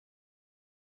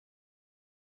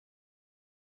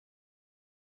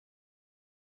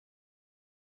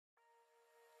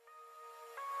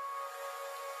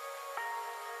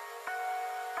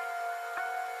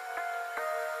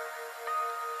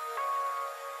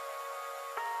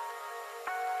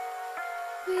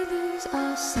We lose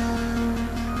ourselves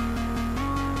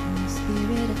in the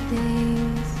spirit of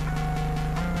things.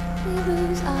 We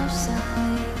lose our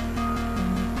sight when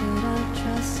we put our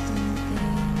trust in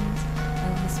things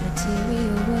of this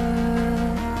material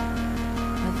world,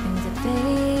 of things that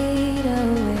fade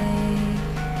away.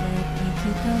 Yet we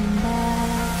keep coming back,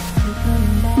 keep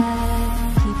coming back,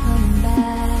 keep coming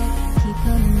back, keep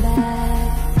coming back,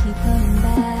 keep coming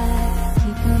back,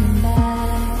 keep coming back,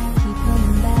 keep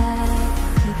coming back, keep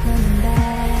coming back, keep coming back,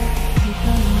 keep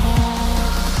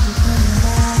coming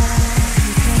back,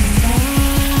 keep coming back.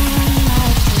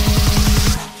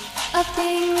 Of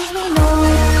things we know.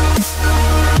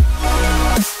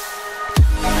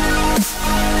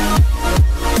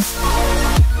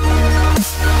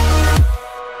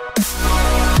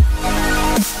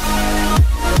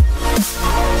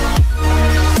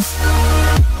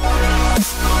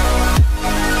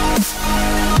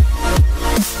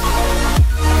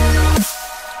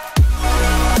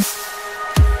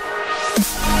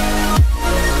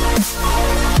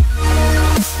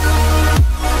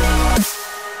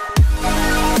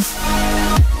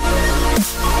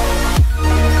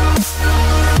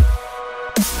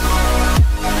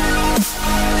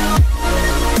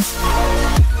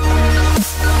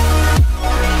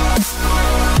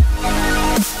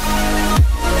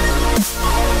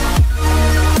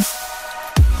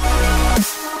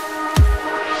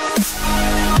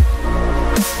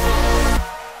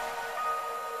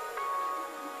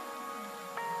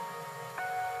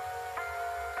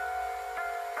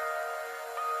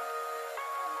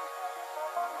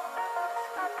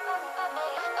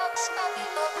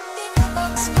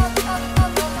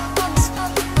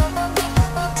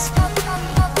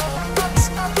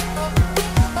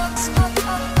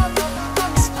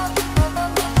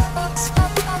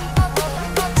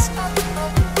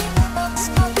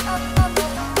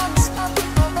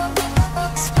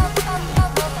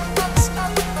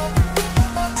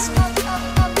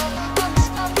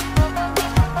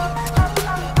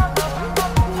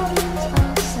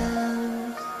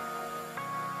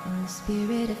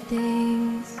 Spirit of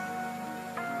things,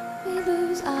 we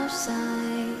lose our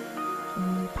sight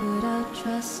when we put our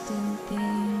trust in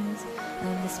things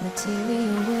of this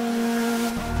material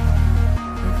world,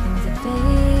 of things that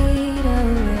fade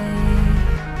away.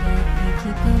 Yet we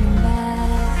keep going.